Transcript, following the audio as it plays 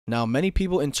Now, many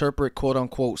people interpret quote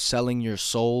unquote selling your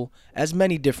soul as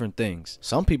many different things.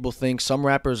 Some people think some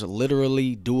rappers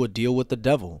literally do a deal with the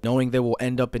devil, knowing they will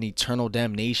end up in eternal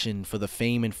damnation for the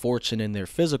fame and fortune in their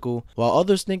physical, while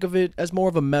others think of it as more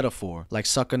of a metaphor, like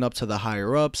sucking up to the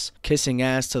higher ups, kissing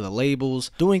ass to the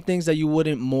labels, doing things that you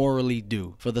wouldn't morally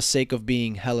do for the sake of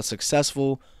being hella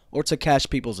successful or to catch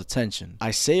people's attention.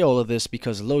 I say all of this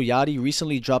because Lil Yachty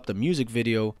recently dropped a music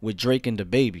video with Drake and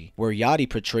DaBaby, where Yachty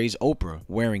portrays Oprah,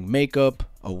 wearing makeup,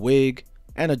 a wig,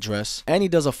 and a dress, and he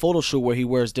does a photo shoot where he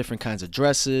wears different kinds of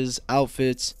dresses,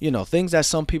 outfits, you know, things that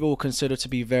some people will consider to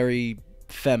be very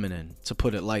feminine, to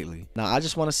put it lightly. Now, I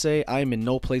just want to say I am in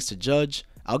no place to judge.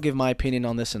 I'll give my opinion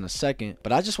on this in a second,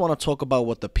 but I just want to talk about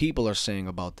what the people are saying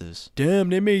about this. Damn,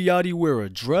 they made Yachty wear a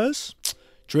dress?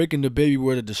 Drake and DaBaby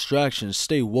were the distractions.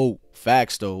 Stay woke.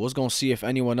 Facts though. Was gonna see if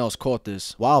anyone else caught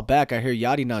this. While back, I hear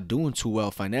Yachty not doing too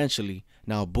well financially.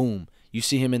 Now boom, you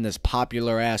see him in this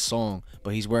popular ass song,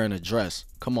 but he's wearing a dress.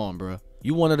 Come on, bruh.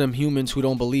 You one of them humans who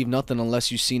don't believe nothing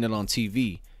unless you seen it on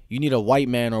TV. You need a white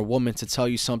man or woman to tell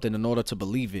you something in order to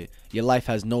believe it. Your life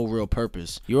has no real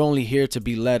purpose. You're only here to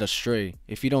be led astray.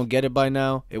 If you don't get it by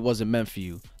now, it wasn't meant for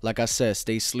you. Like I said,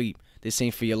 stay asleep. This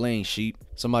ain't for your lane, sheep.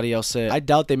 Somebody else said, I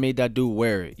doubt they made that dude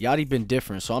wear it. Yachty been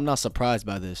different, so I'm not surprised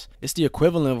by this. It's the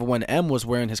equivalent of when M was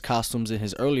wearing his costumes in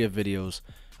his earlier videos.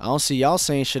 I don't see y'all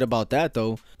saying shit about that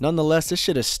though. Nonetheless, this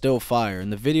shit is still fire,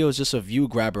 and the video is just a view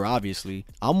grabber, obviously.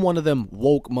 I'm one of them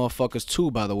woke motherfuckers too,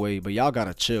 by the way, but y'all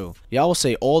gotta chill. Y'all will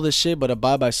say all this shit but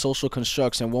abide by social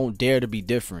constructs and won't dare to be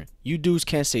different. You dudes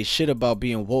can't say shit about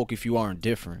being woke if you aren't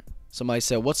different. Somebody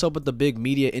said, what's up with the big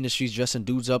media industries dressing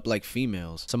dudes up like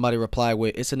females? Somebody replied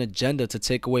with, it's an agenda to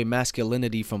take away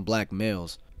masculinity from black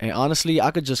males. And honestly,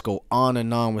 I could just go on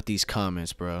and on with these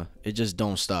comments, bruh. It just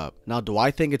don't stop. Now, do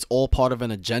I think it's all part of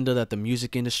an agenda that the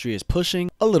music industry is pushing?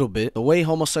 A little bit. The way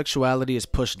homosexuality is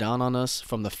pushed down on us,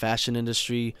 from the fashion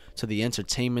industry to the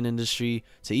entertainment industry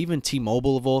to even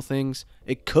T-Mobile of all things,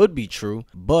 it could be true,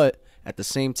 but at the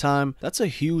same time, that's a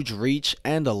huge reach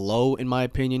and a low, in my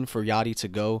opinion, for Yachty to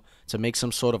go to make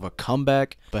some sort of a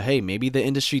comeback. But hey, maybe the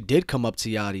industry did come up to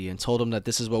Yachty and told him that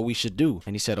this is what we should do.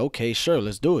 And he said, okay, sure,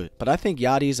 let's do it. But I think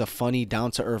Yachty is a funny,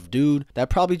 down-to-earth dude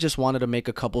that probably just wanted to make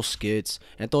a couple skits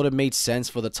and thought it made sense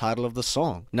for the title of the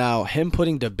song. Now, him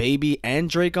putting DaBaby and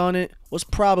Drake on it was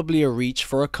probably a reach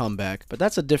for a comeback, but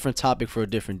that's a different topic for a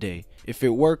different day. If it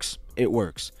works, it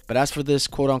works. But as for this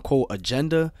quote-unquote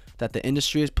agenda that the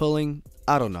industry is pulling,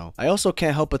 I don't know. I also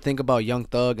can't help but think about Young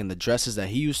Thug and the dresses that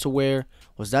he used to wear.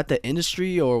 Was that the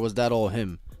industry or was that all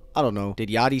him? I don't know. Did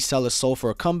Yachty sell his soul for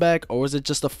a comeback, or was it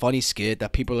just a funny skit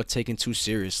that people are taking too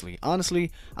seriously?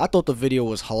 Honestly, I thought the video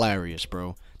was hilarious,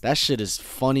 bro. That shit is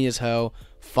funny as hell,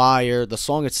 fire, the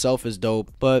song itself is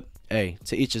dope, but hey,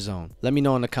 to each his own. Let me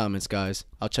know in the comments, guys.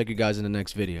 I'll check you guys in the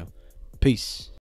next video. Peace.